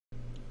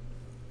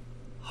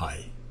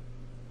Hi,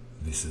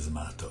 this is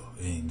Mato.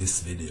 In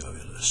this video I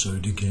will show you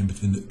the game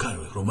between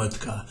Karel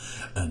Hromadka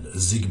and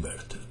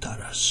Siegbert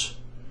Tarrasch.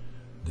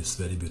 This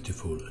very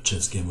beautiful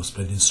chess game was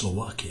played in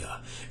Slovakia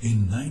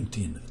in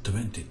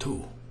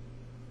 1922.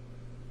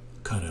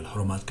 Karel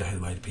Hromadka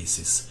had white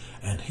pieces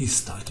and he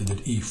started at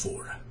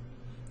e4.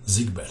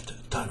 Siegbert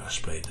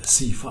Tarrasch played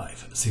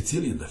c5,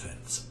 Sicilian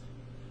defense,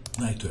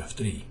 knight to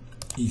f3,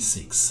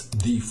 e6,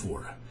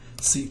 d4,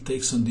 c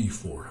takes on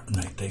d4,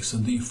 knight takes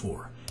on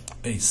d4,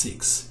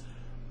 a6,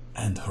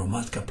 and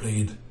Hromadka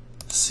played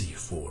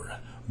c4,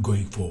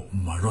 going for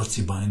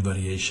Maroczy bind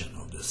variation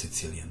of the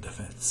Sicilian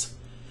defense.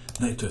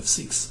 Knight to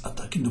f6,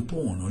 attacking the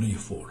pawn on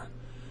e4,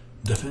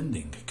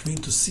 defending queen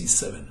to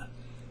c7,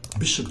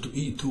 bishop to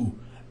e2,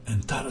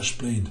 and Tarrasch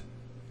played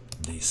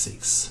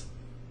d6.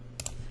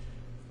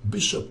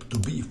 Bishop to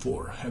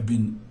b4 have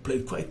been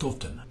played quite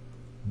often,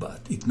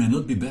 but it may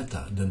not be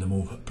better than the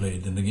move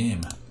played in the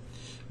game.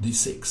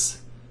 d6.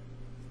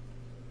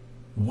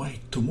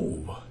 White to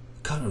move.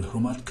 Karel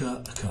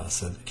Hromadka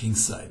castled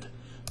kingside.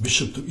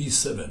 Bishop to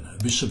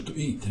e7, bishop to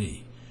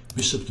e3,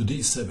 bishop to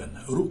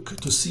d7, rook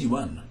to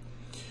c1,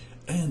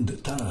 and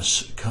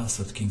Tarrasch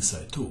castled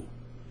kingside too.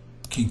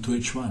 King to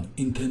h1,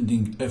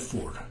 intending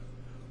f4,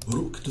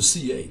 rook to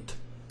c8,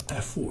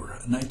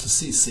 f4, knight to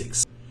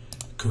c6,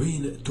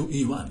 queen to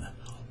e1.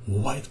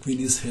 White queen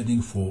is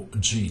heading for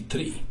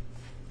g3.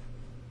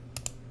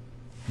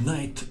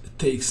 Knight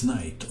takes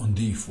knight on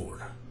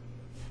d4.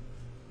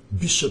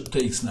 Bishop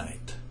takes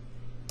knight.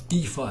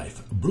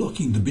 e5,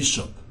 blocking the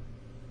bishop,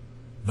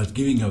 but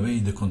giving away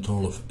the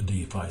control of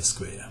d5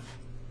 square.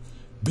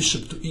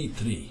 Bishop to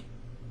e3.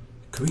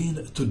 Queen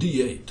to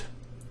d8.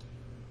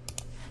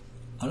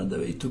 Another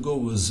way to go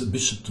was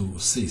bishop to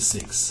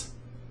c6.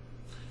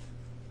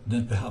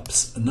 Then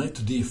perhaps knight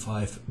to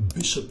d5,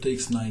 bishop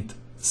takes knight,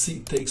 c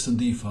takes on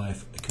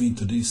d5, queen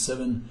to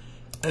d7,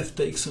 f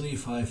takes on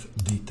e5,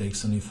 d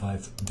takes on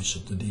e5,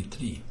 bishop to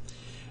d3,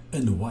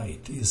 and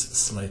white is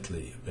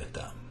slightly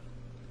better.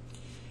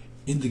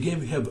 In the game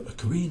we have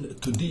queen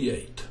to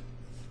d8,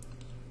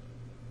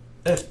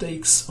 f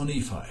takes on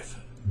e5,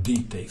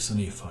 d takes on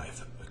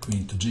e5,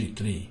 queen to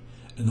g3,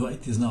 and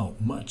white is now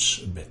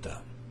much better.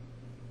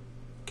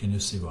 Can you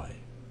see why?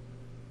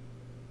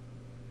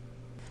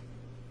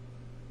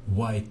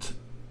 White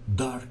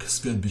dark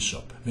square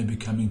bishop may be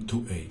coming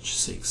to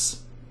h6.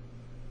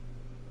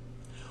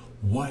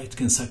 White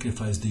can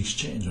sacrifice the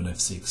exchange on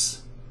f6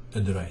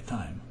 at the right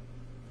time,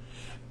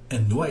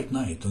 and white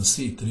knight on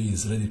c3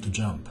 is ready to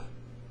jump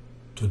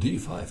to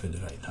d5 at the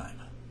right time.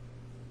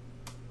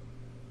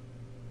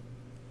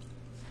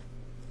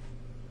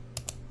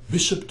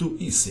 Bishop to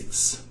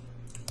e6,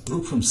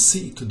 rook from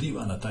c to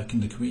d1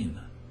 attacking the queen,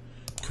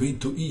 queen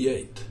to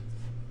e8.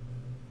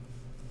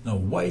 Now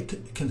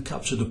white can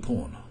capture the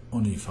pawn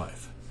on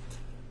e5,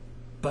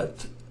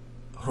 but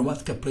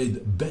Hromadka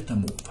played better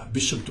move,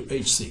 bishop to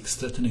h6,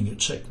 threatening a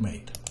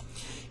checkmate.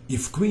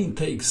 If queen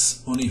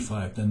takes on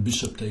e5, then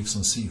bishop takes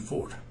on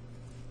c4.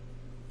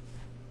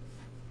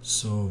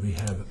 So we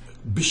have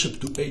bishop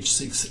to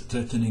h6,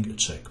 threatening a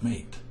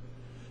checkmate.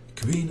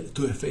 Queen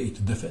to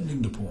f8,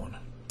 defending the pawn.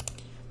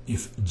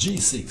 If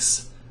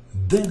g6,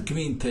 then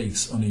queen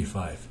takes on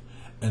e5,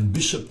 and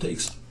bishop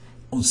takes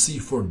on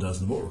c4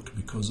 doesn't work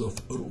because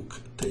of rook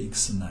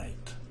takes knight.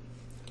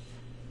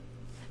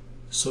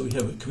 So we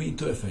have queen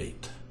to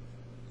f8,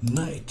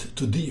 knight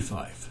to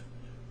d5,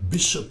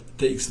 bishop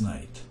takes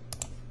knight,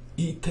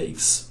 e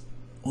takes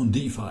on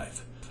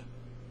d5,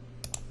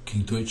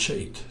 king to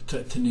h8,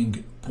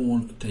 threatening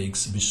pawn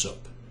takes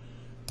bishop,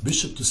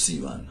 bishop to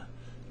c1,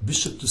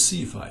 bishop to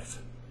c5,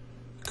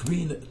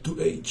 queen to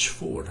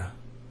h4.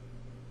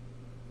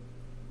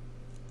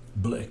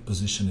 Black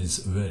position is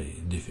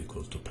very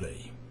difficult to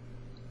play.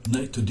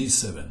 Knight to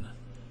d7,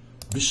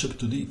 bishop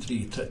to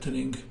d3,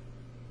 threatening,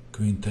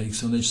 queen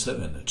takes on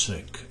h7,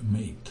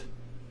 checkmate.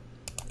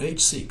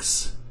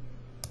 h6,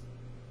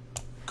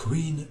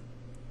 queen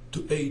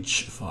to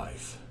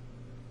h5,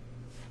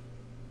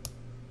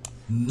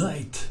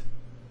 knight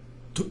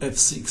to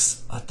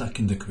f6,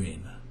 attacking the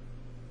queen.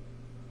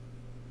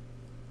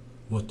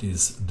 What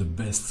is the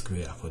best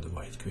square for the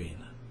white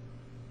queen?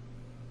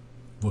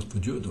 What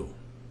would you do?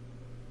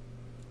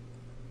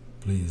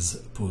 Please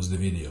pause the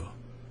video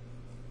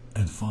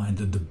and find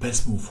the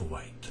best move for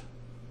white.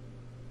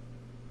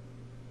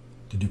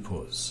 Did you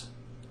pause?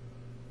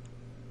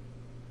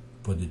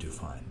 What did you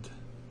find?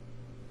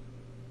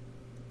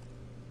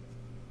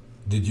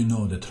 Did you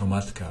know that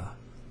Hromadka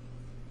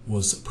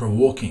was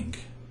provoking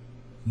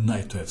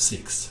knight to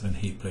f6 when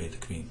he played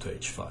queen to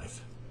h5?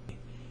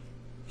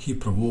 He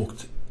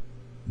provoked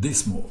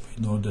this move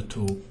in order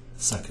to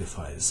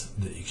sacrifice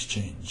the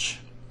exchange.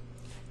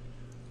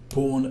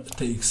 Pawn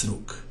takes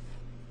rook.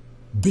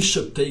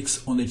 Bishop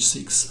takes on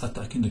h6,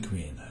 attacking the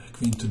queen,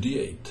 queen to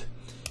d8.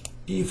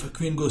 If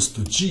queen goes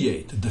to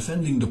g8,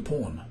 defending the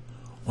pawn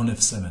on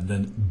f7,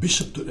 then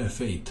bishop to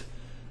f8,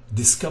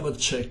 discovered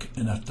check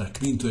and attack,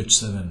 queen to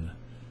h7,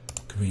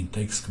 queen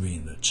takes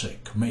queen,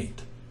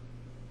 checkmate.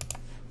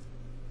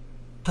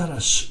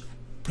 Tarrasch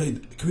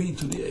played queen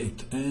to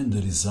d8 and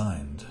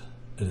resigned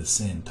at the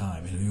same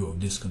time in view of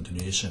this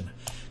continuation.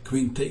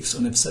 Queen takes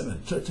on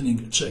f7,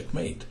 threatening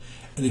checkmate.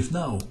 And if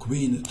now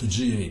queen to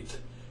g8,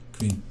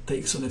 queen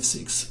takes on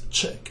f6,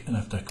 check, and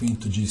after queen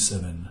to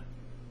g7,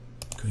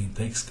 queen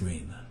takes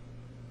queen,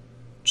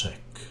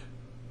 check,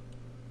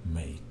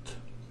 mate.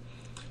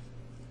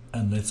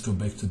 And let's go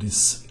back to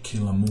this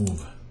killer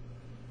move.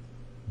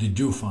 Did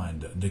you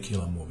find the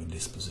killer move in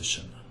this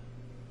position?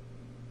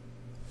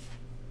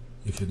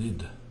 If you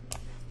did,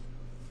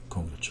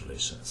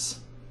 congratulations.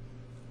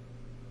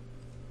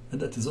 And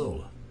that is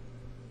all.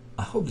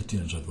 I hope that you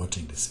enjoyed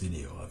watching this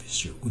video. I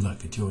wish you good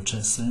luck with your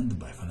chess and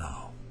bye for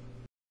now.